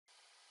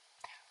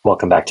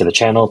Welcome back to the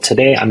channel.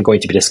 Today I'm going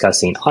to be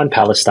discussing On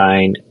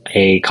Palestine,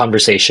 a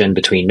conversation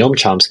between Noam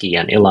Chomsky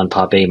and Ilan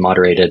Pappe,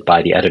 moderated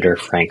by the editor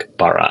Frank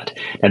Barat.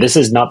 Now, this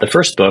is not the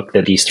first book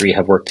that these three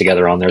have worked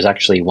together on. There's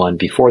actually one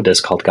before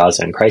this called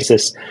Gaza in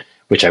Crisis,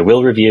 which I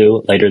will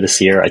review later this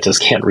year. I just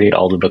can't read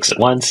all the books at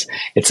once.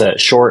 It's a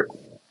short,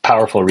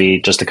 powerful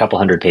read, just a couple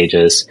hundred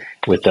pages,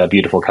 with a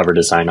beautiful cover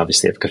design,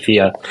 obviously, of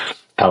keffiyeh,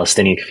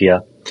 Palestinian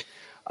keffiyeh.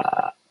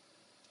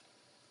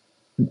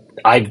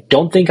 I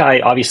don't think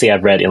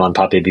I've read Ilan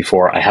Pappe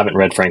before. I haven't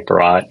read Frank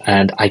Barat,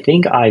 and I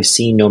think I've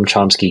seen Noam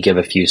Chomsky give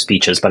a few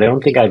speeches, but I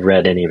don't think I've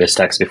read any of his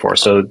texts before.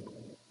 So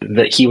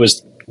that he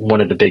was one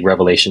of the big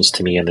revelations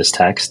to me in this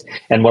text.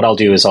 And what I'll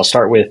do is I'll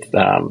start with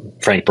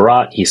Frank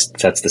Barat. He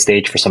sets the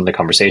stage for some of the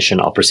conversation.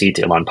 I'll proceed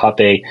to Ilan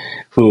Pappe,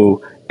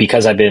 who,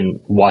 because I've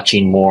been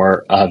watching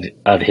more of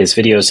his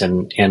videos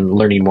and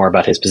learning more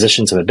about his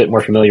positions, I'm a bit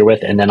more familiar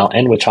with. And then I'll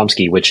end with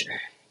Chomsky,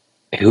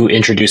 who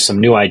introduced some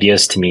new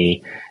ideas to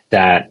me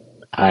that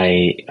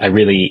I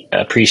really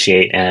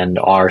appreciate and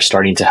are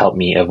starting to help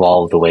me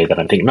evolve the way that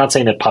I'm thinking. I'm not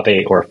saying that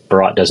Pappe or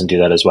Barat doesn't do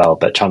that as well,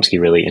 but Chomsky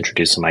really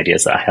introduced some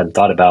ideas that I hadn't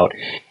thought about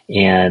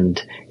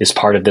and is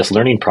part of this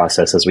learning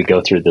process as we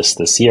go through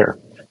this year.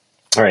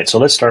 All right, so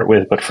let's start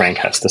with what Frank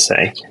has to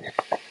say.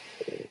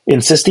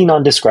 Insisting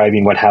on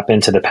describing what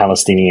happened to the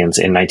Palestinians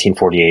in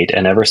 1948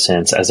 and ever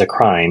since as a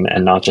crime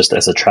and not just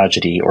as a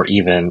tragedy or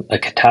even a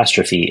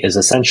catastrophe is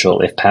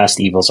essential if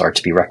past evils are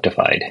to be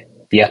rectified.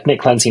 The ethnic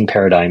cleansing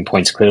paradigm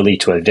points clearly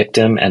to a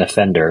victim and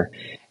offender,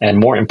 and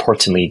more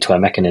importantly, to a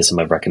mechanism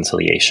of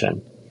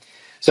reconciliation.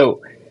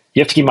 So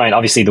you have to keep in mind,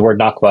 obviously, the word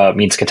Nakba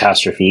means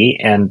catastrophe,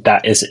 and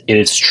it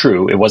is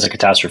true. It was a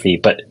catastrophe,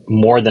 but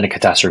more than a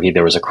catastrophe,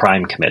 there was a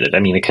crime committed. I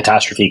mean, a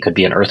catastrophe could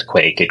be an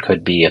earthquake. It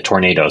could be a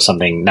tornado,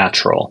 something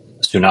natural,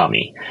 a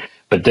tsunami.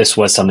 But this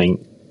was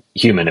something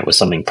human. It was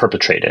something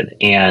perpetrated.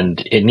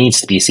 And it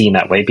needs to be seen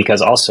that way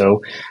because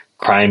also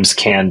crimes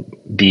can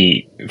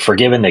be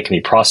forgiven, they can be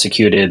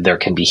prosecuted, there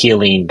can be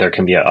healing, there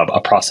can be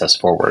a process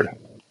forward.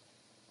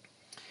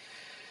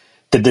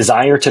 The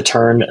desire to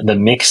turn the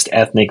mixed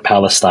ethnic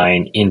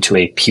Palestine into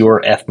a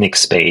pure ethnic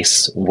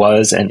space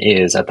was and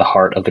is at the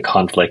heart of the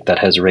conflict that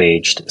has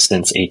raged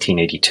since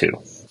 1882.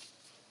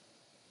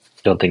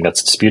 Don't think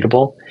that's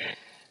disputable.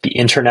 The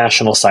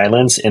international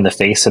silence in the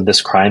face of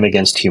this crime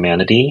against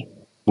humanity,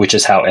 which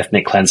is how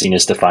ethnic cleansing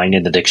is defined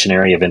in the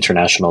Dictionary of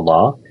International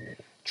Law,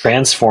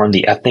 transformed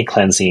the ethnic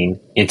cleansing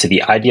into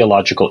the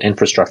ideological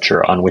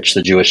infrastructure on which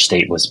the Jewish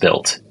state was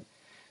built.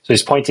 So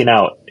he's pointing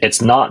out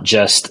it's not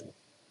just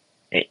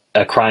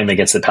a crime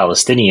against the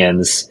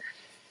Palestinians.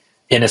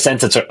 In a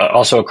sense, it's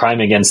also a crime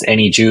against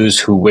any Jews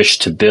who wish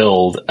to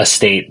build a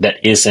state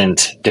that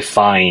isn't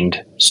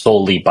defined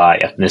solely by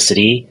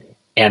ethnicity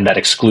and that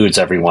excludes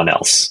everyone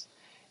else.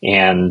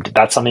 And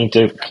that's something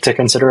to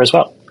consider as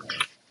well.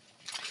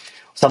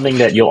 Something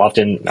that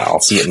I'll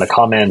see it in the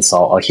comments,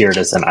 I'll hear it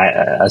as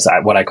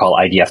what I call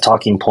IDF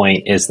talking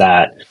point, is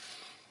that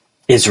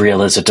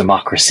Israel is a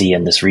democracy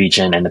in this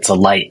region and it's a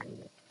light.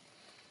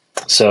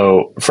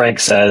 So Frank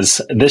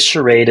says, this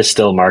charade is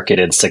still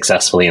marketed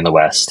successfully in the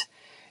West.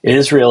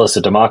 Israel is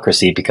a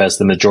democracy because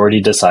the majority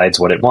decides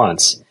what it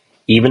wants,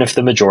 even if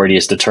the majority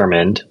is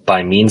determined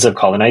by means of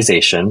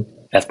colonization,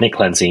 ethnic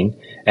cleansing,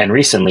 and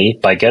recently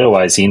by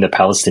ghettoizing the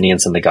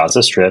Palestinians in the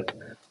Gaza Strip,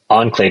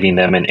 enclaving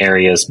them in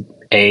areas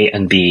A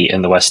and B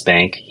in the West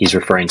Bank. He's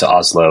referring to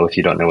Oslo, if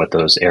you don't know what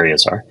those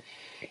areas are.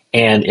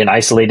 And in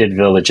isolated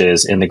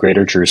villages in the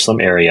greater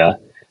Jerusalem area,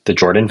 the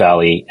Jordan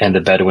Valley, and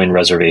the Bedouin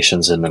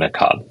reservations in the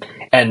Nakab.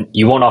 And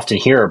you won't often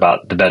hear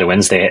about the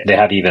Bedouins. They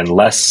have even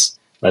less,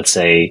 let's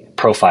say,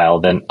 profile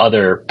than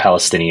other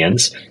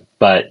Palestinians,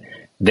 but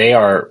they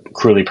are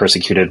cruelly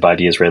persecuted by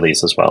the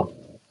Israelis as well.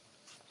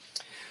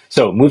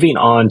 So moving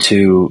on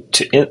to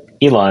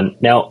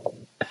Ilan. Now,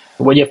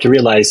 what you have to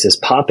realize is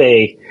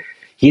Pappe,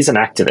 he's an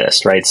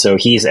activist, right? So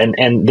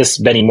and this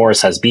Benny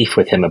Morris has beef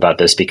with him about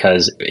this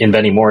because in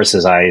Benny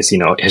Morris's eyes,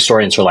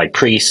 historians are like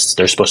priests.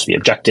 They're supposed to be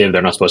objective.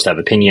 They're not supposed to have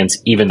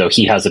opinions, even though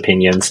he has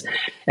opinions.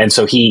 And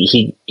so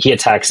he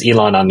attacks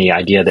Ilan on the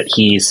idea that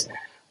he's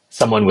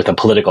someone with a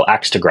political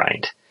axe to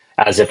grind,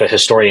 as if a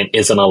historian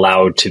isn't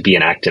allowed to be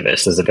an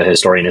activist, as if a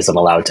historian isn't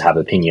allowed to have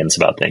opinions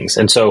about things.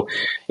 And so,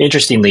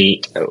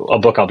 interestingly, a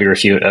book I'll be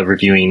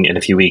reviewing in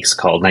a few weeks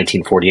called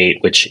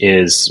 1948, which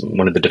is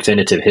one of the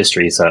definitive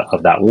histories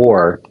of that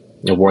war,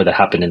 the war that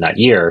happened in that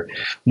year,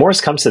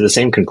 Morris comes to the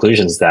same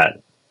conclusions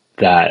that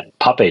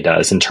Pappe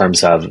does in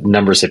terms of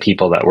numbers of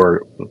people that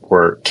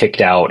were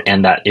kicked out,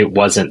 and that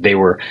they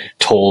were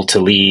told to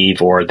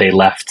leave or they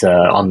left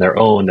on their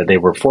own, that they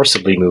were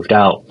forcibly moved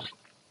out,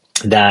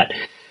 that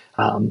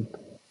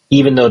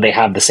even though they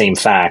have the same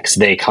facts,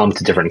 they come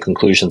to different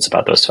conclusions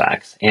about those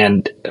facts.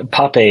 And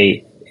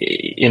Pappe,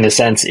 in a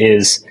sense,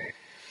 is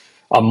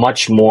a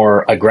much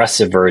more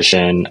aggressive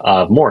version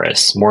of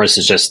Morris. Morris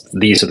is just,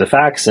 these are the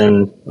facts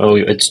and, oh,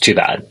 it's too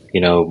bad,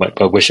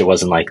 but I wish it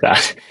wasn't like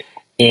that.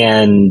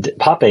 And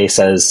Pappe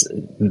says,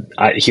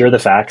 here are the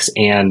facts,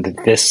 and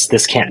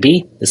this can't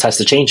be. This has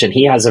to change. And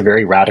he has a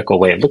very radical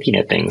way of looking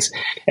at things.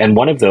 And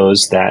one of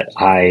those that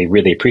I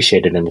really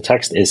appreciated in the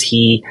text is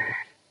he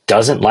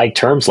doesn't like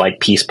terms like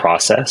peace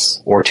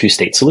process or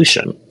two-state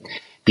solution,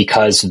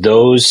 because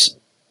those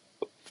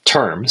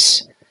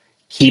terms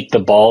keep the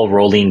ball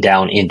rolling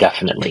down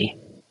indefinitely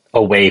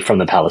away from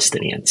the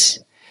Palestinians.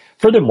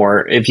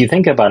 Furthermore, if you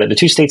think about it, the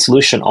two-state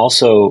solution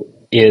also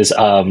is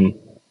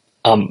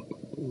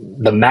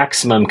the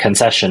maximum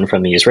concession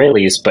from the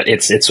Israelis, but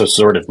it's a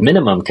sort of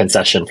minimum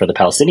concession for the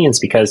Palestinians,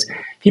 because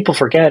people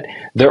forget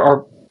there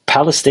are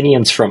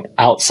Palestinians from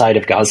outside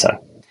of Gaza.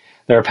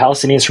 There are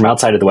Palestinians from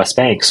outside of the West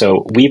Bank.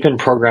 So we've been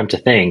programmed to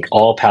think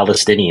all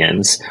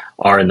Palestinians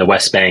are in the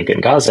West Bank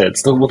and Gaza.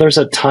 Well, there's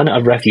a ton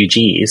of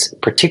refugees,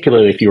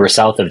 particularly if you were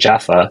south of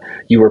Jaffa.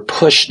 You were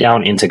pushed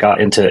down into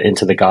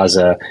the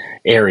Gaza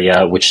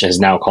area, which is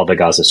now called the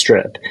Gaza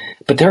Strip.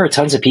 But there are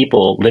tons of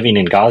people living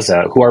in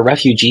Gaza who are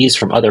refugees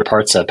from other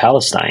parts of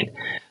Palestine.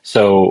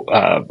 So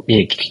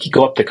you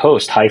go up the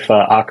coast,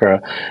 Haifa,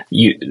 Accra,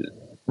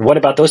 what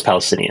about those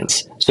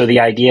Palestinians? So the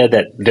idea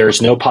that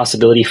there's no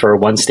possibility for a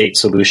one-state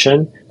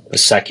solution, a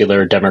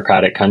secular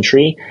democratic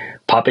country,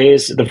 Pappe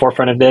is the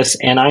forefront of this,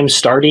 and I'm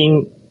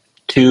starting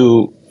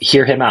to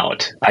hear him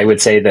out. I would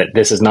say that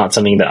this is not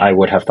something that I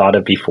would have thought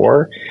of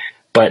before,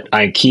 but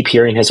I keep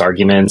hearing his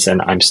arguments,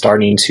 and I'm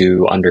starting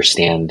to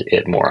understand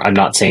it more. I'm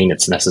not saying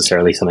it's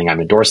necessarily something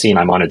I'm endorsing.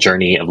 I'm on a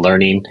journey of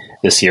learning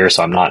this year,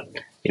 so I'm not,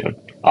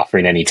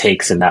 offering any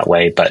takes in that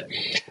way, but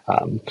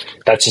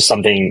that's just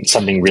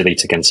something really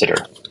to consider.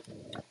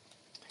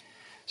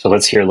 So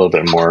let's hear a little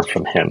bit more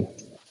from him.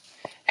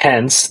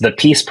 Hence, the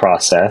peace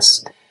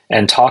process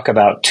and talk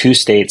about two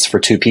states for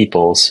two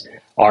peoples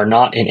are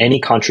not in any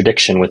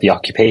contradiction with the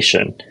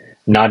occupation,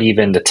 not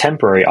even the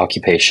temporary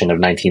occupation of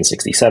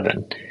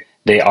 1967.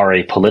 They are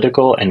a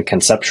political and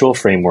conceptual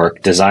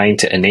framework designed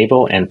to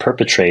enable and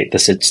perpetrate the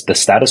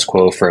status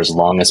quo for as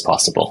long as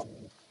possible.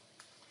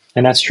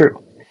 And that's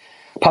true.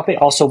 Pappe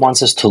also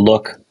wants us to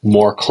look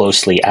more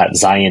closely at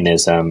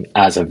Zionism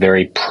as a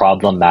very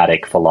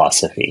problematic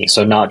philosophy.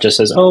 So not just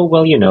as,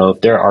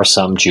 if there are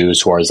some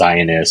Jews who are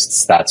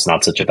Zionists, that's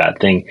not such a bad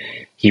thing.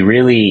 He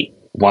really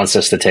wants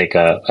us to take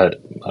a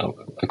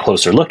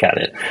closer look at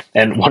it.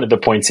 And one of the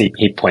points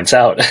he points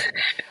out,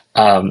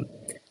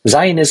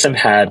 Zionism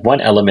had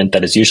one element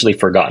that is usually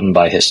forgotten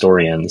by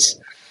historians.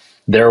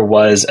 There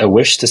was a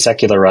wish to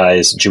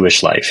secularize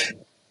Jewish life.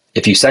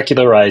 If you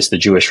secularize the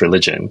Jewish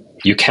religion,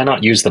 you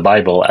cannot use the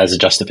Bible as a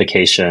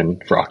justification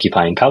for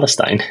occupying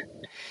Palestine.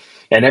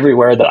 And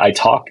everywhere that I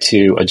talked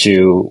to a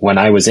Jew when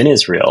I was in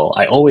Israel,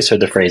 I always heard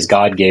the phrase,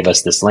 God gave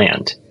us this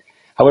land.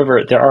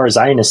 However, there are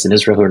Zionists in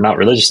Israel who are not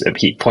religious.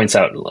 He points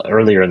out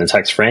earlier in the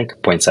text, Frank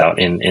points out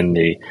in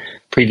the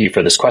preview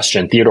for this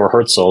question, Theodor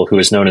Herzl, who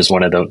is known as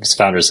one of the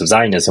founders of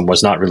Zionism,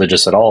 was not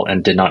religious at all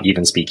and did not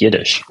even speak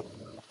Yiddish.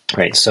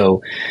 Right,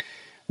 so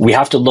we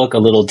have to look a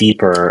little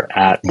deeper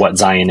at what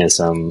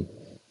Zionism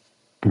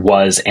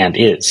was and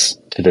is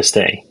to this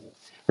day.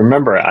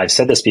 Remember, I've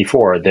said this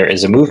before, there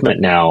is a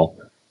movement now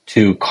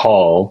to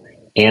call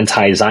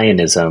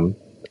anti-Zionism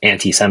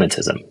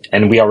anti-Semitism.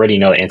 And we already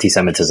know that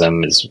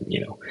anti-Semitism is,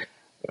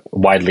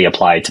 widely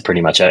applied to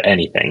pretty much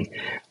anything.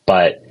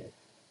 But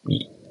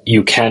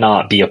you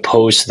cannot be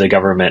opposed to the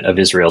government of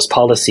Israel's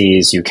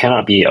policies. You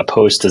cannot be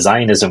opposed to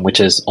Zionism, which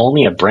is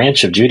only a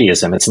branch of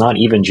Judaism. It's not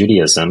even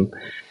Judaism.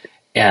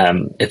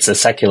 It's a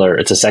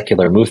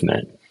secular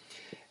movement.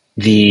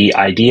 The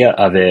idea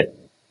of it,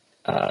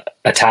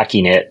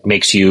 attacking it,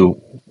 makes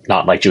you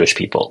not like Jewish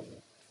people.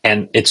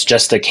 And it's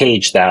just a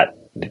cage that,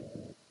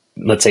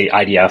 let's say,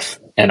 IDF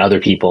and other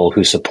people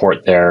who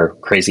support their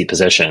crazy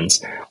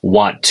positions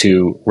want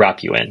to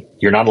wrap you in.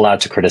 You're not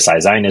allowed to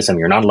criticize Zionism.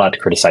 You're not allowed to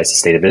criticize the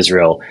state of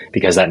Israel,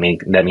 because that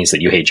means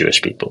that you hate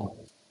Jewish people.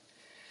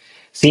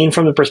 Seen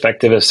from the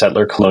perspective of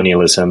settler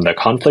colonialism, the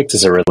conflict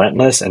is a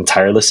relentless and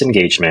tireless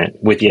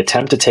engagement with the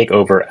attempt to take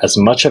over as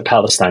much of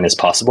Palestine as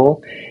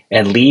possible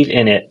and leave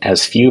in it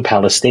as few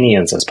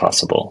Palestinians as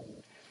possible.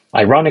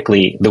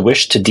 Ironically, the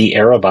wish to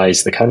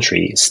de-Arabize the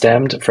country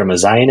stemmed from a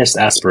Zionist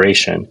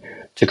aspiration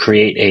to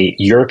create a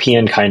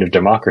European kind of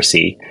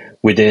democracy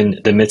within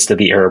the midst of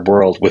the Arab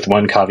world, with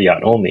one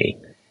caveat only: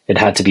 it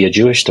had to be a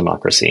Jewish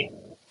democracy.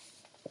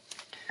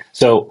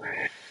 So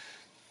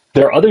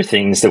there are other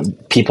things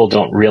that people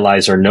don't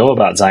realize or know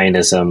about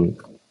Zionism,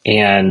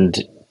 and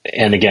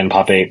again,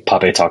 Pappe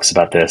talks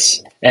about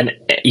this. And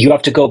you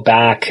have to go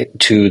back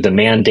to the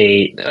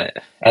mandate.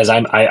 As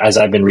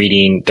I've been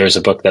reading, there's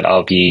a book that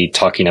I'll be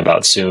talking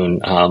about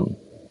soon,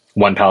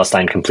 One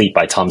Palestine Complete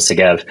by Tom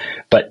Segev,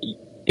 but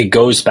it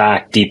goes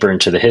back deeper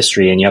into the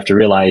history, and you have to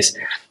realize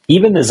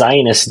even the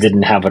Zionists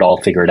didn't have it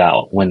all figured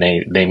out when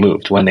they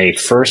moved. When they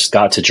first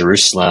got to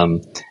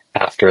Jerusalem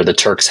after the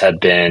Turks had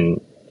been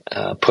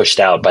pushed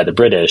out by the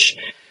British,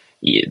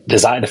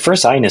 the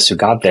first Zionists who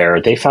got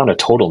there, they found a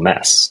total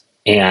mess,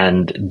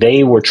 and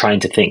they were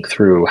trying to think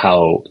through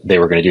how they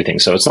were going to do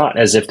things. So it's not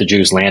as if the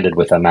Jews landed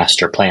with a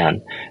master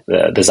plan.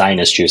 The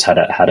Zionist Jews had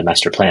a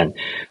master plan,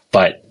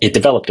 but it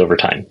developed over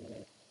time.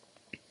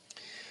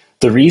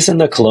 The reason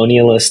the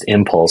colonialist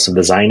impulse of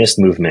the Zionist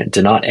movement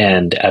did not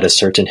end at a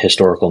certain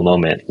historical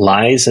moment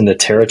lies in the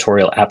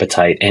territorial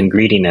appetite and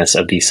greediness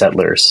of these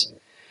settlers.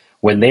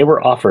 When they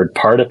were offered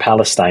part of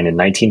Palestine in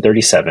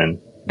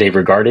 1937, they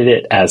regarded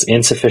it as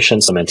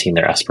insufficient cementing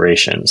their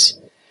aspirations.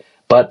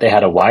 But they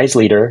had a wise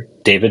leader,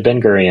 David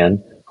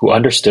Ben-Gurion, who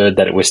understood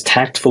that it was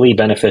tactfully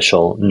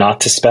beneficial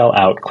not to spell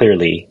out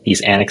clearly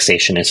these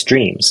annexationist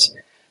dreams.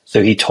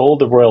 So he told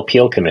the Royal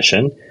Peel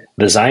Commission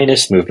the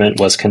Zionist movement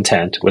was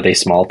content with a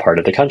small part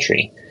of the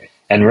country.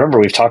 And remember,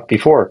 we've talked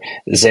before,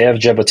 Zeev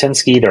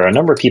Jabotinsky, there are a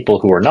number of people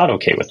who are not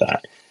okay with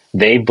that.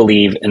 They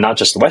believe in not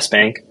just the West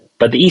Bank,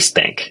 but the East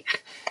Bank.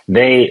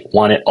 They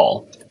want it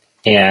all.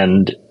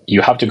 And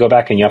you have to go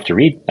back and you have to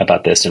read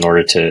about this in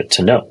order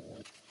to know.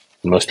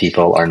 Most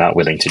people are not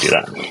willing to do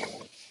that.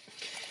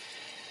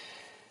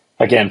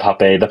 Again,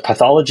 Pappe, the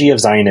pathology of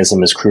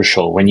Zionism is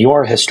crucial. When you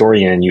are a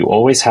historian, you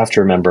always have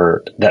to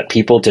remember that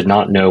people did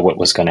not know what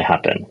was going to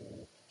happen.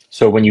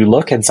 So when you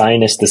look at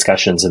Zionist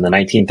discussions in the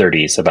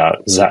 1930s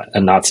about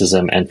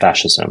Nazism and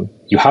fascism,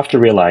 you have to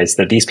realize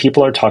that these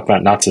people are talking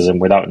about Nazism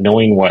without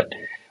knowing what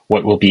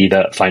will be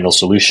the final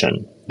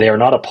solution. They are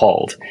not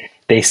appalled.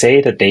 They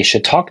say that they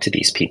should talk to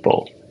these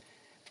people.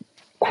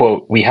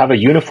 Quote, "We have a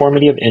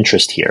uniformity of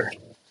interest here,"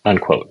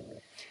 unquote.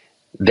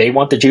 They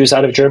want the Jews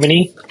out of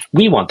Germany.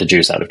 We want the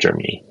Jews out of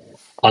Germany.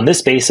 On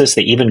this basis,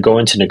 they even go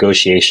into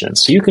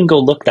negotiations. So you can go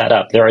look that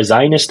up. There are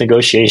Zionist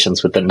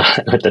negotiations with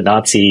the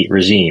Nazi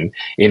regime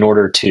in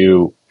order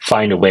to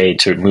find a way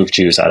to move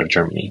Jews out of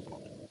Germany.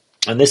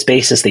 On this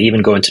basis, they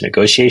even go into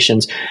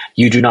negotiations.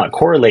 You do not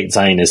correlate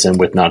Zionism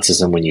with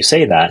Nazism when you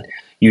say that.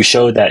 You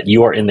show that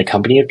you are in the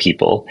company of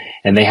people,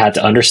 and they had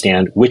to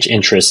understand which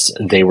interests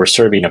they were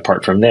serving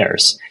apart from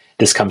theirs.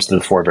 This comes to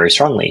the fore very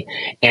strongly.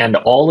 And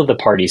all of the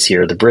parties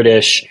here, the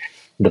British,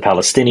 the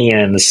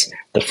Palestinians,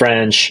 the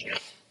French,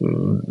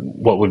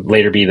 what would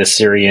later be the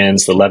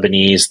Syrians, the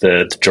Lebanese,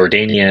 the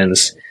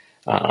Jordanians,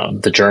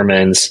 the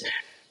Germans,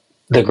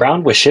 the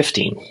ground was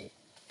shifting.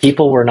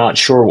 People were not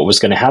sure what was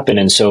going to happen.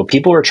 And so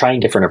people were trying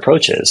different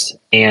approaches.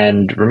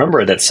 And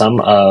remember that some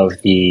of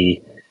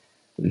the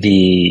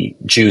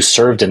Jews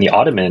served in the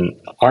Ottoman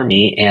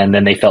army, and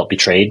then they felt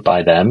betrayed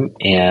by them,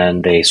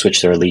 and they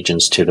switched their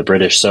allegiance to the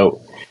British.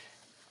 So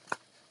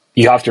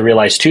you have to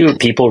realize, too,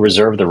 people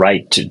reserve the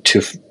right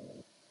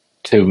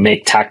to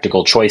make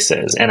tactical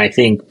choices. And I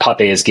think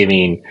Pappe is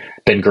giving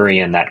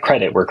Ben-Gurion that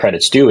credit where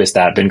credit's due, is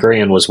that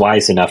Ben-Gurion was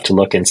wise enough to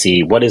look and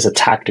see what is a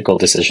tactical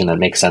decision that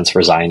makes sense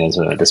for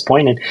Zionism at this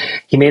point, and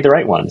he made the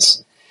right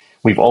ones.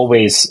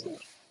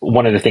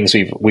 One of the things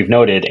we've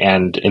noted,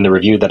 and in the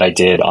review that I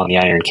did on the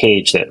Iron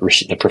Cage that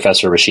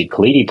Professor Rashid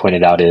Khalidi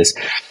pointed out, is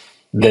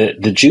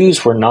the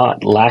Jews were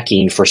not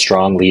lacking for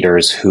strong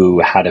leaders who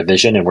had a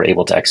vision and were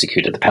able to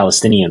execute it. The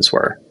Palestinians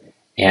were.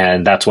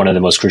 And that's one of the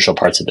most crucial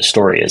parts of the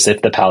story, is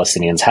if the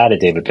Palestinians had a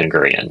David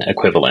Ben-Gurion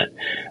equivalent,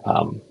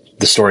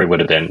 the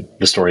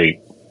story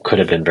could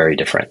have been very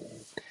different.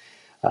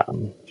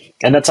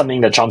 And that's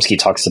something that Chomsky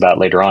talks about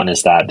later on,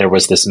 is that there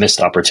was this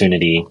missed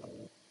opportunity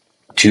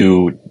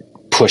to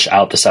push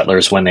out the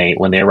settlers when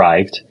they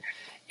arrived.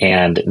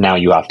 And now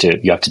you have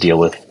to deal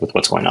with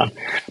what's going on.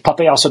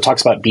 Pappe also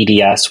talks about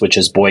BDS, which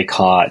is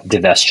boycott,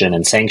 divestiture,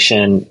 and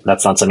sanction.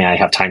 That's not something I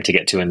have time to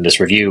get to in this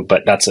review,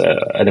 but that's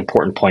an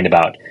important point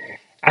about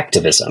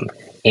activism.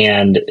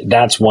 And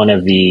that's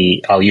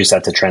I'll use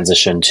that to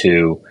transition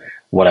to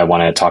what I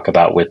want to talk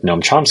about with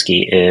Noam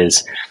Chomsky,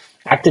 is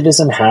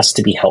activism has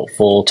to be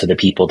helpful to the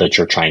people that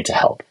you're trying to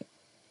help,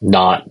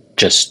 not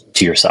just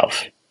to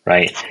yourself,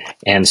 right?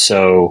 And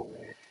so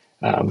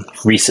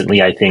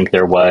recently, I think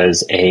there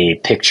was a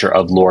picture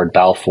of Lord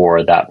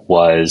Balfour that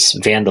was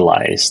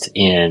vandalized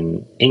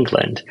in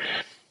England.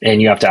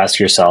 And you have to ask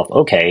yourself,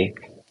 okay,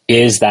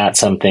 is that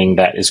something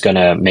that is going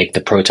to make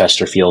the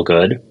protester feel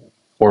good?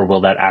 Or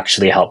will that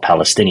actually help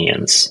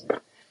Palestinians?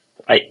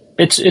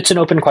 It's an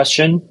open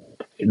question,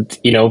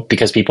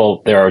 because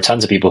there are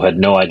tons of people who had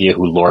no idea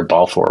who Lord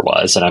Balfour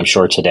was. And I'm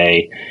sure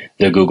today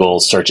the Google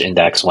search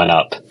index went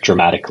up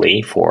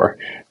dramatically for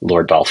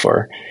Lord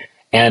Balfour.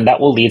 And that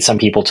will lead some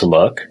people to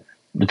look,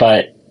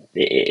 but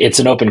it's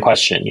an open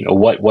question.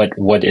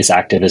 What is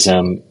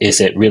activism?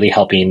 Is it really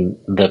helping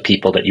the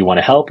people that you want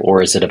to help,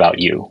 or is it about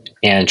you?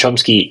 And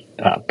Chomsky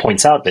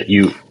points out that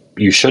you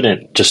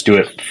shouldn't just do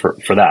it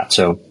for that.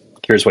 So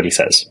here's what he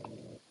says.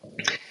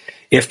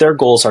 If their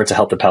goals are to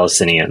help the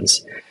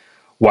Palestinians,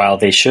 while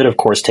they should, of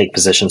course, take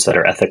positions that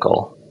are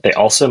ethical, they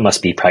also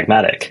must be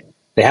pragmatic.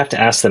 They have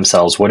to ask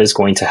themselves what is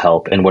going to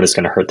help and what is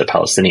going to hurt the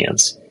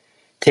Palestinians.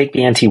 Take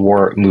the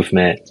anti-war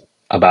movement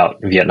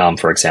about Vietnam,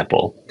 for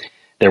example.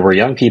 There were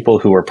young people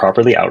who were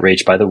properly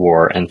outraged by the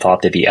war and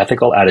thought that the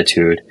ethical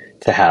attitude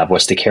to have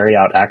was to carry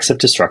out acts of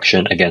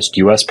destruction against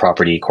U.S.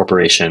 property,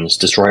 corporations,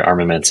 destroy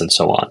armaments, and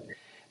so on.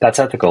 That's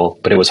ethical,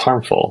 but it was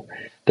harmful.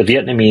 The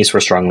Vietnamese were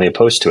strongly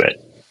opposed to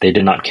it. They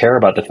did not care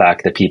about the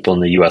fact that people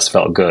in the U.S.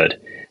 felt good.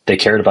 They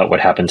cared about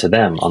what happened to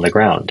them on the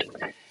ground.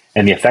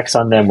 And the effects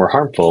on them were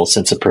harmful,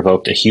 since it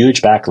provoked a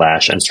huge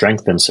backlash and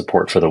strengthened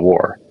support for the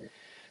war.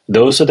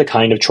 Those are the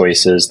kind of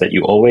choices that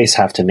you always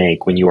have to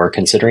make when you are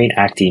considering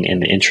acting in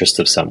the interest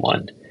of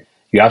someone.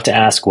 You have to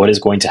ask what is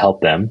going to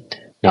help them,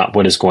 not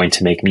what is going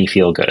to make me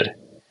feel good.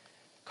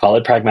 Call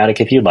it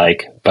pragmatic if you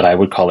like, but I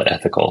would call it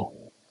ethical.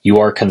 You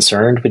are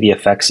concerned with the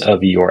effects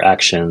of your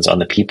actions on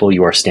the people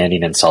you are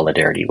standing in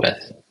solidarity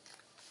with.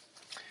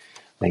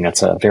 I think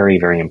that's a very,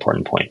 very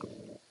important point.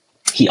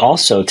 He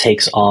also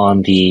takes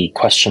on the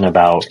question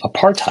about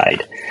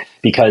apartheid,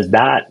 because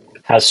that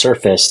has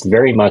surfaced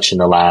very much in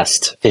the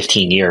last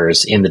 15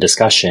 years in the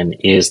discussion,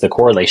 is the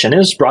correlation. It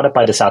was brought up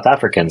by the South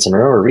Africans. And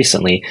remember,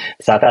 recently,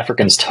 the South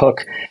Africans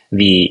took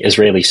the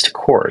Israelis to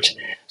court.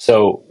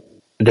 So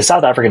the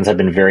South Africans have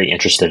been very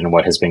interested in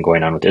what has been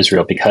going on with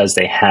Israel because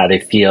they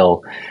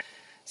feel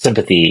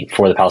sympathy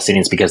for the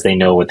Palestinians because they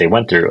know what they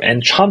went through.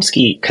 And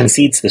Chomsky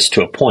concedes this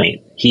to a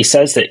point. He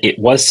says that it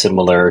was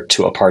similar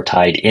to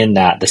apartheid in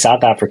that the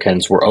South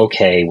Africans were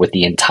okay with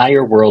the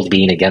entire world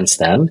being against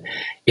them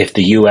if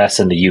the US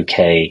and the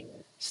UK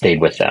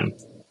stayed with them,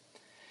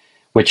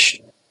 which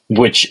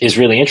is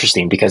really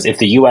interesting because if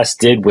the US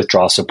did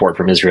withdraw support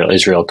from Israel,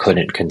 Israel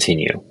couldn't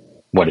continue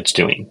what it's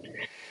doing.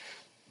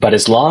 But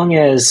as long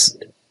as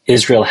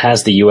Israel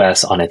has the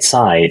US on its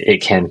side,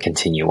 it can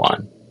continue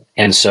on.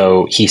 And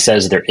so he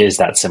says there is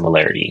that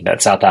similarity,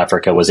 that South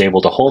Africa was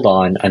able to hold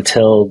on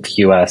until the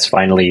US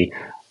finally,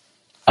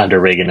 under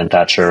Reagan and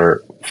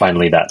Thatcher,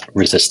 finally that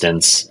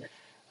resistance,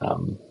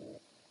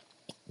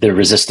 the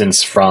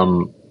resistance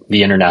from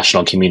the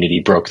international community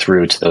broke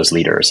through to those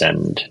leaders,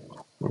 and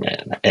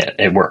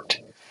it worked.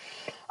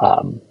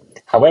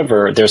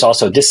 However, there's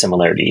also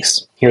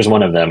dissimilarities. Here's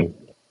one of them.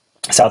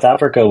 South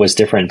Africa was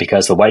different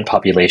because the white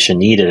population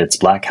needed its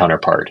black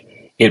counterpart.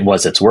 It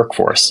was its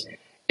workforce.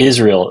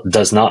 Israel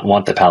does not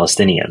want the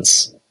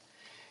Palestinians.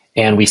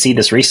 And we see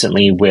this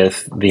recently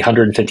with the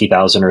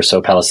 150,000 or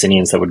so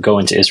Palestinians that would go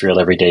into Israel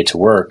every day to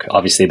work.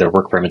 Obviously, their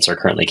work permits are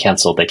currently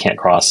canceled. They can't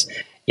cross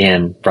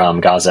in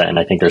from Gaza, and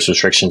I think there's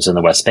restrictions in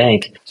the West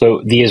Bank.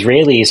 So the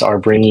Israelis are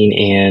bringing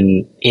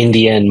in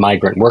Indian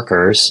migrant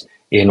workers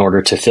in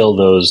order to fill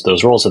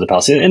those roles of the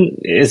Palestinians. And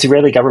the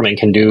Israeli government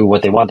can do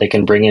what they want. They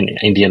can bring in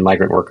Indian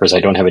migrant workers.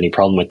 I don't have any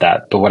problem with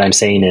that. But what I'm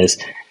saying is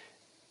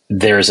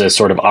there's a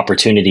sort of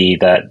opportunity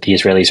that the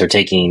Israelis are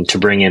taking to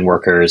bring in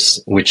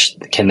workers, which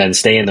can then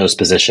stay in those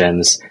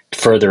positions,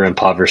 further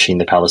impoverishing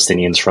the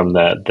Palestinians from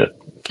the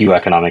few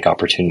economic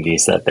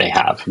opportunities that they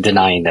have,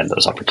 denying them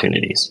those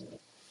opportunities.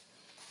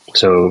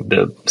 So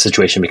the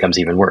situation becomes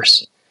even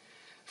worse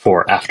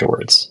for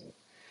afterwards.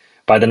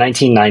 By the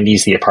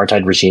 1990s, the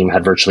apartheid regime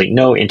had virtually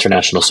no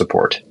international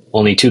support.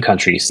 Only two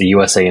countries, the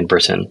USA and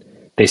Britain.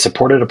 They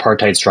supported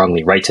apartheid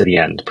strongly right to the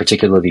end,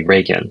 particularly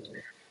Reagan.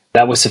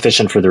 That was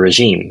sufficient for the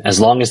regime. As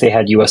long as they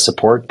had US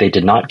support, they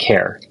did not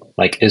care,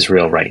 like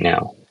Israel right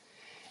now.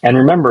 And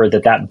remember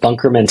that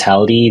bunker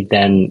mentality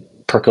then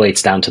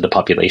percolates down to the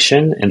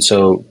population. And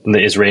so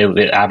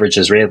the average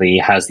Israeli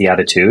has the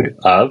attitude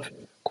of,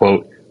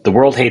 quote, the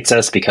world hates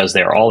us because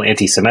they are all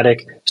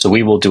anti-Semitic, so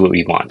we will do what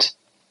we want.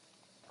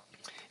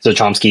 So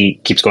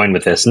Chomsky keeps going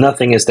with this.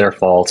 Nothing is their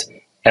fault.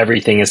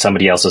 Everything is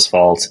somebody else's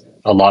fault.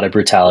 A lot of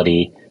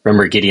brutality.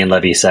 Remember, Gideon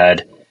Levy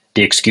said,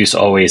 the excuse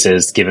always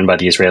is given by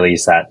the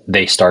Israelis that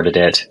they started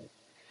it.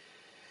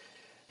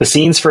 The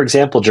scenes, for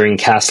example, during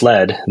Cast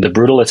Lead, the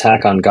brutal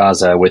attack on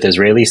Gaza with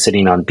Israelis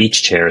sitting on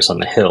beach chairs on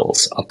the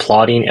hills,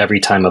 applauding every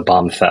time a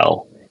bomb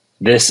fell.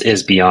 This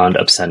is beyond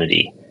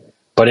obscenity.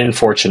 But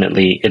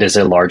unfortunately, it is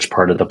a large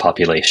part of the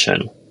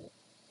population.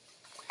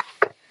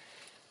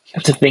 You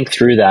have to think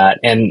through that.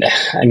 And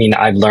I mean,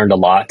 I've learned a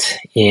lot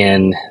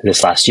in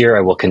this last year.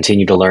 I will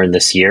continue to learn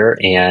this year,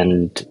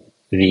 and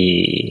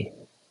the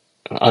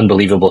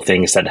unbelievable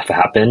things that have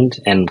happened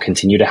and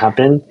continue to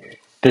happen.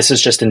 This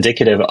is just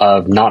indicative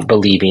of not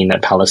believing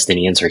that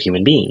Palestinians are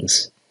human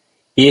beings.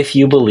 If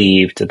you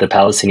believed that the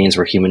Palestinians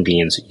were human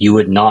beings, you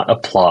would not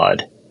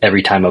applaud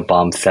every time a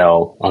bomb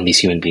fell on these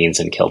human beings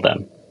and killed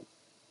them.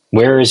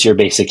 Where is your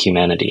basic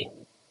humanity?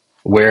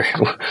 Where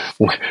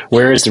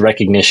is the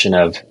recognition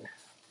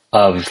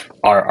of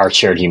our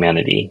shared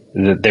humanity?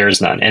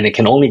 There's none. And it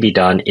can only be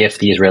done if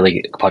the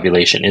Israeli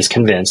population is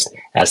convinced,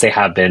 as they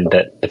have been,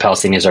 that the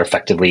Palestinians are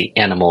effectively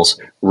animals,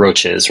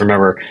 roaches.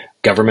 Remember,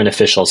 government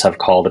officials have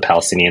called the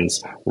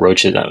Palestinians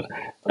roaches,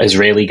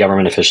 Israeli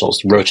government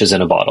officials, roaches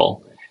in a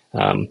bottle,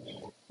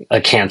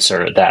 a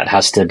cancer that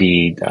has to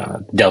be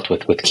dealt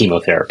with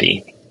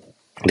chemotherapy.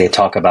 They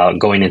talk about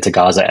going into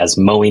Gaza as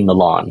mowing the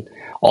lawn.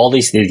 All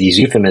these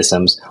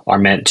euphemisms are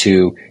meant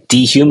to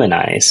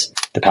dehumanize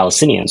the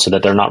Palestinians so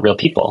that they're not real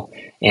people.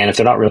 And if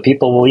they're not real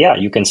people, well, yeah,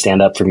 you can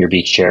stand up from your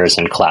beach chairs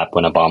and clap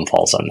when a bomb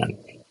falls on them.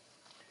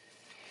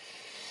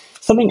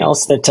 Something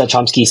else that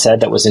Chomsky said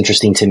that was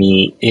interesting to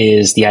me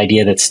is the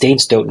idea that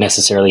states don't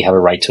necessarily have a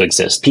right to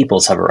exist.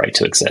 Peoples have a right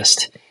to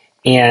exist.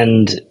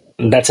 And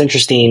that's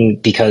interesting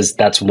because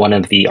that's one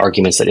of the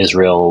arguments that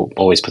Israel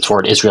always puts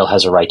forward. Israel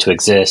has a right to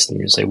exist.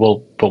 And you say,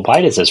 well, but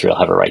why does Israel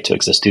have a right to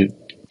exist? Do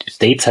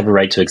states have a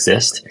right to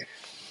exist?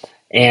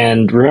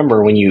 And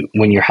remember, when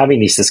you're having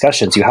these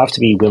discussions, you have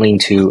to be willing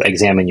to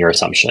examine your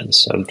assumptions.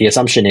 So the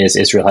assumption is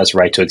Israel has a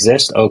right to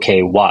exist.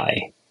 Okay,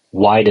 why?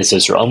 why does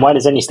Israel, and why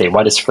does any state,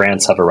 why does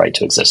France have a right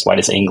to exist? Why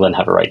does England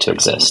have a right to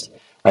exist?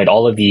 Right?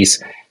 All of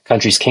these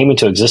countries came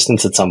into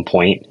existence at some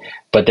point,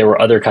 but there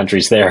were other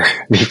countries there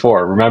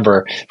before.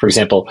 Remember, for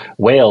example,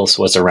 Wales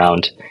was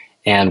around,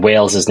 and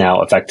Wales is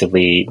now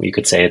effectively, you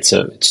could say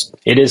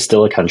it is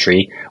still a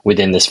country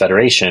within this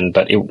federation,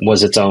 but it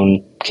was its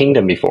own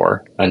kingdom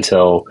before,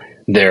 until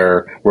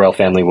their royal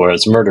family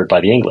was murdered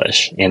by the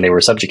English and they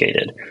were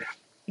subjugated.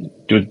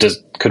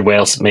 Could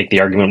Wales make the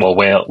argument,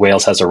 well,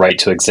 Wales has a right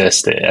to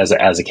exist as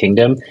a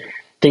kingdom?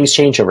 Things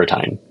change over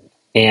time.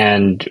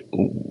 And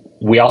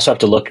we also have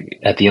to look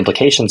at the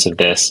implications of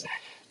this.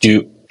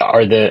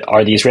 Are the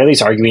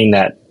Israelis arguing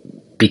that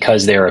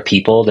because they're a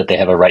people that they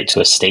have a right to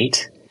a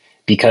state?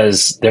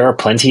 Because there are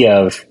plenty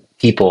of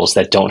peoples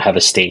that don't have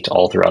a state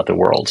all throughout the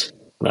world.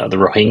 The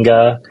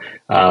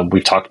Rohingya,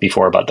 we've talked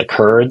before about the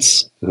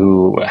Kurds,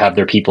 who have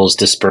their peoples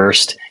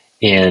dispersed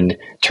in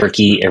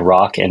Turkey,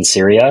 Iraq, and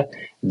Syria.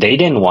 They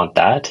didn't want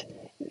that.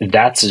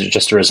 That's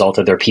just a result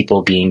of their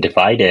people being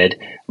divided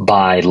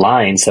by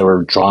lines that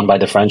were drawn by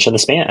the French and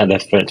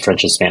the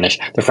French and Spanish,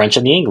 the French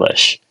and the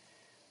English.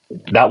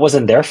 That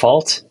wasn't their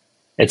fault.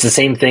 It's the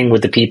same thing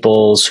with the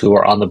peoples who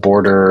are on the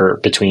border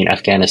between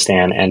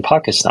Afghanistan and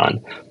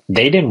Pakistan.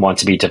 They didn't want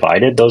to be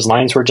divided. Those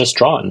lines were just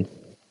drawn.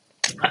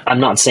 I'm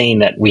not saying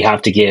that we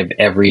have to give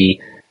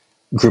every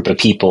group of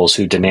peoples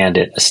who demand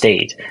it a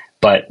state,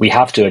 but we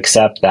have to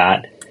accept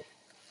that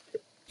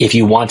if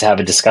you want to have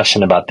a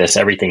discussion about this,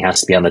 everything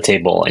has to be on the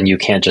table, and you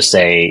can't just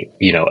say,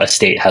 a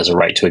state has a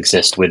right to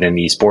exist within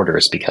these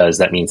borders, because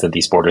that means that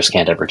these borders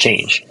can't ever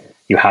change.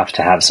 You have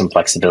to have some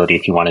flexibility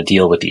if you want to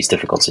deal with these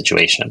difficult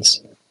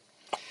situations.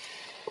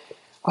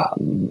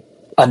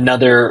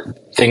 Another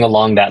thing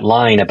along that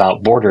line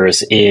about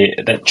borders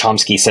that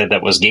Chomsky said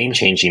that was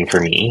game-changing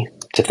for me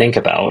to think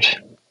about,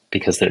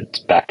 because it's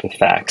backed with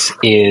facts,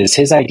 is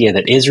his idea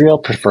that Israel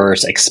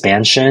prefers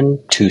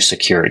expansion to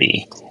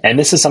security. And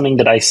this is something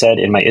that I said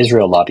in my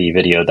Israel lobby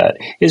video, that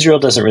Israel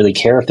doesn't really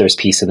care if there's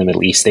peace in the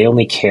Middle East. They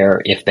only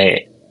care if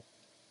they've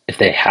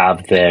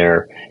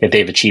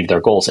achieved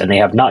their goals, and they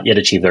have not yet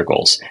achieved their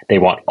goals. They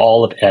want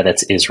all of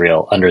Eretz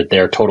Israel under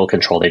their total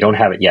control. They don't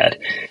have it yet.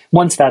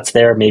 Once that's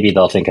there, maybe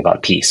they'll think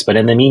about peace. But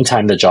in the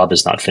meantime, the job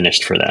is not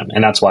finished for them.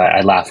 And that's why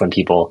I laugh when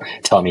people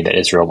tell me that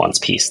Israel wants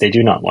peace. They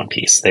do not want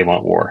peace. They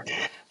want war.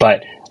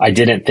 But I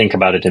didn't think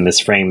about it in this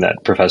frame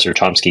that Professor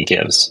Chomsky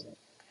gives.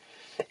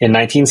 In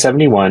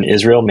 1971,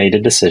 Israel made a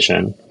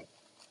decision,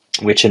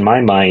 which in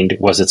my mind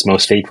was its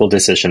most fateful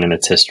decision in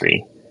its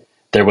history.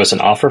 There was an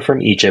offer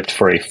from Egypt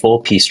for a full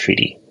peace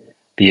treaty.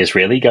 The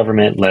Israeli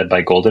government, led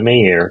by Golda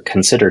Meir,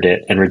 considered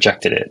it and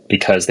rejected it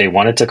because they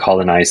wanted to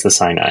colonize the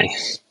Sinai.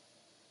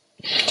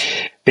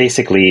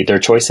 Basically, their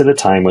choice at the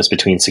time was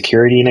between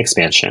security and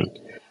expansion.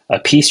 A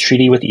peace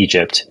treaty with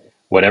Egypt,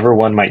 whatever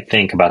one might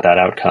think about that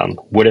outcome,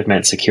 would have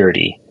meant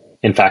security.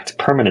 In fact,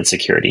 permanent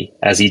security,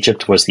 as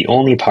Egypt was the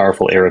only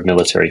powerful Arab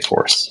military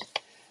force.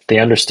 They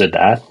understood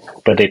that,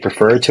 but they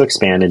preferred to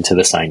expand into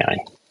the Sinai.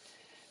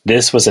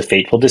 This was a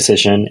fateful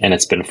decision, and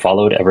it's been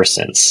followed ever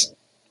since.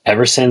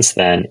 Ever since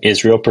then,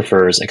 Israel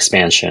prefers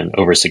expansion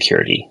over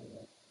security.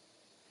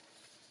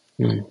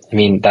 I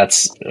mean,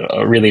 that's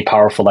a really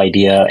powerful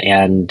idea,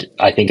 and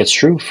I think it's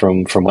true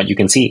from what you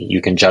can see.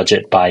 You can judge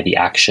it by the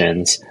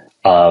actions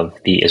of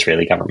the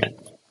Israeli government.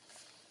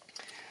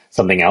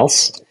 Something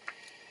else,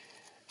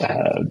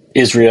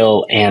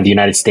 Israel and the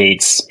United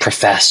States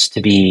profess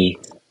to be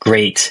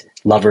great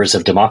lovers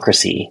of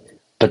democracy,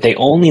 but they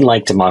only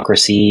like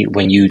democracy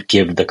when you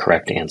give the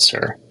correct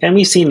answer. And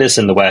we've seen this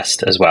in the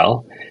West as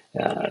well.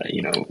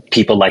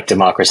 People like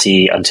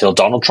democracy until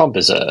Donald Trump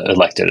is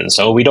elected, and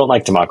so we don't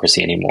like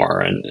democracy anymore.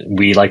 And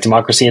we like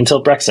democracy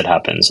until Brexit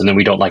happens, and then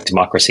we don't like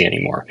democracy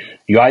anymore.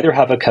 You either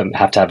have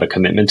to have a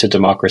commitment to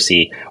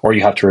democracy, or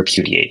you have to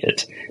repudiate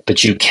it.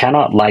 But you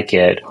cannot like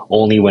it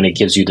only when it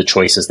gives you the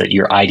choices that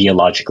you're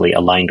ideologically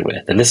aligned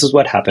with. And this is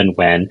what happened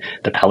when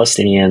the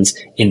Palestinians,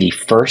 in the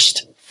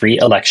first free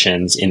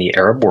elections in the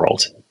Arab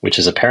world, which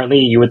is apparently,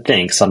 you would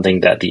think, something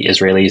that the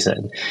Israelis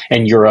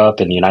and Europe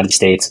and the United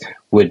States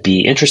would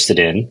be interested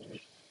in,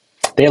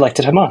 they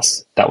elected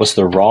Hamas. That was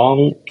the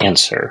wrong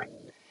answer.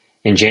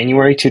 In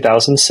January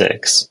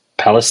 2006,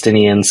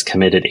 Palestinians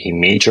committed a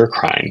major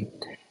crime.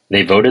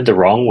 They voted the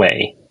wrong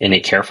way in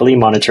a carefully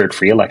monitored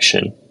free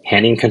election,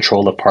 handing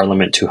control of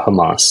parliament to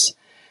Hamas.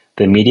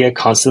 The media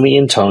constantly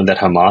intoned that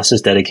Hamas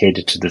is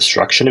dedicated to the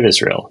destruction of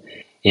Israel.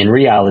 In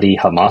reality,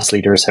 Hamas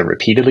leaders have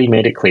repeatedly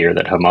made it clear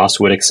that Hamas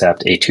would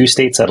accept a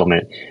two-state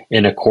settlement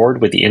in accord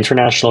with the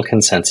international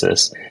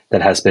consensus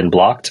that has been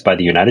blocked by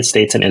the United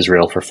States and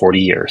Israel for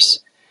 40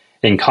 years.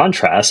 In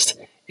contrast,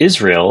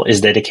 Israel is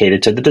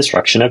dedicated to the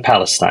destruction of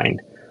Palestine,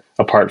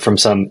 apart from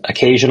some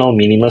occasional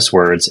meaningless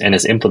words, and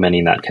is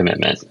implementing that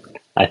commitment.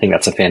 I think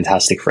that's a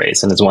fantastic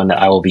phrase, and it's one that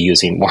I will be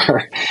using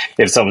more.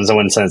 If someone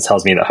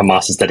tells me that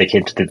Hamas is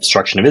dedicated to the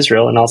destruction of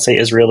Israel, and I'll say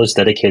Israel is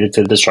dedicated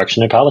to the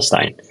destruction of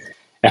Palestine.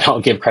 And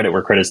I'll give credit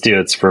where credit's due.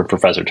 It's for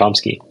Professor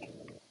Chomsky.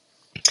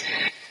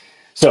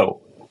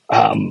 So,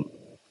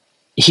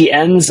 The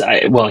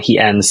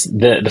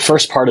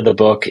first part of the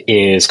book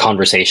is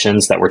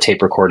conversations that were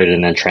tape recorded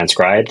and then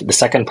transcribed. The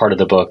second part of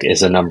the book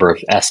is a number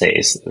of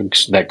essays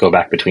that go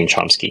back between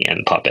Chomsky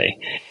and Pappe.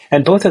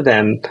 And both of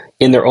them,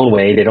 in their own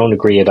way, they don't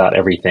agree about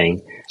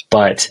everything,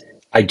 but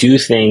I do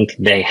think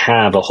they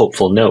have a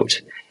hopeful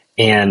note.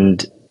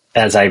 And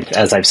as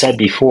I've said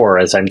before,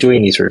 as I'm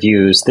doing these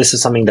reviews, this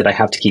is something that I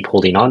have to keep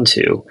holding on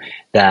to,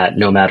 that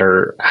no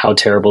matter how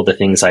terrible the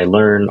things I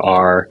learn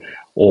are,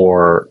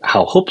 or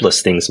how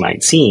hopeless things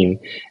might seem,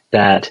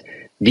 that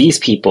these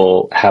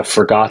people have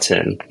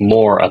forgotten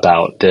more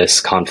about this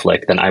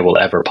conflict than I will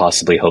ever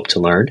possibly hope to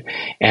learn.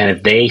 And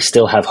if they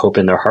still have hope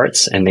in their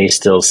hearts and they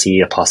still see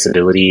a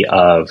possibility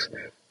of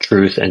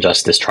truth and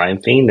justice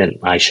triumphing, then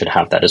I should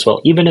have that as well,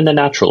 even in the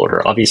natural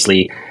order.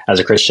 Obviously, as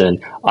a Christian,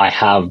 I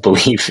have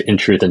belief in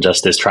truth and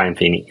justice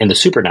triumphing in the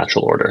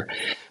supernatural order.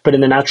 But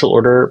in the natural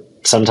order,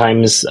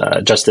 sometimes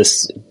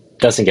justice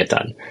doesn't get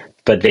done.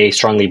 But they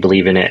strongly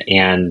believe in it,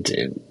 and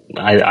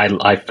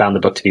I found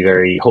the book to be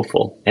very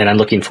hopeful. And I'm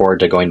looking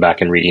forward to going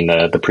back and reading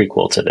the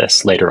prequel to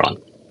this later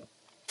on.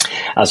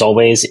 As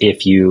always,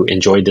 if you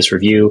enjoyed this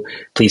review,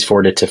 please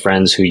forward it to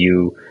friends who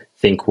you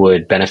think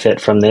would benefit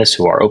from this,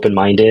 who are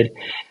open-minded.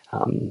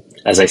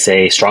 As I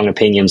say, strong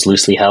opinions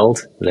loosely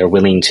held. They're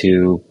willing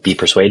to be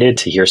persuaded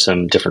to hear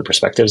some different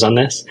perspectives on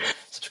this.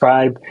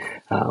 Subscribe.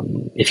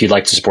 If you'd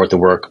like to support the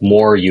work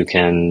more, you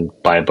can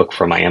buy a book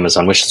from my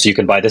Amazon wishlist. So you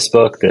can buy this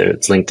book.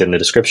 It's linked in the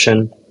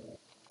description.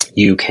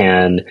 You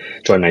can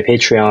join my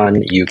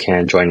Patreon. You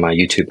can join my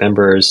YouTube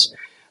members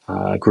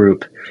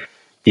group.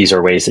 These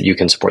are ways that you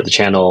can support the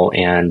channel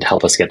and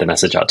help us get the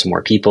message out to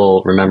more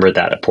people. Remember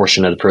that a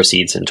portion of the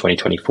proceeds in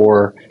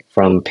 2024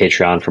 from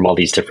Patreon, from all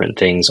these different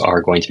things,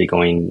 are going to be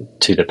going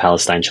to the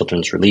Palestine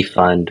Children's Relief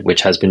Fund,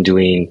 which has been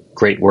doing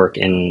great work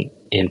in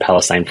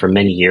Palestine for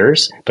many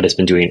years, but has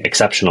been doing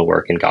exceptional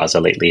work in Gaza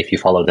lately. If you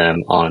follow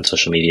them on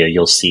social media,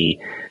 you'll see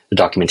the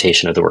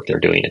documentation of the work they're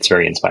doing. It's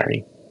very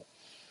inspiring.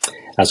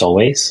 As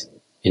always,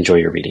 enjoy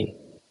your reading.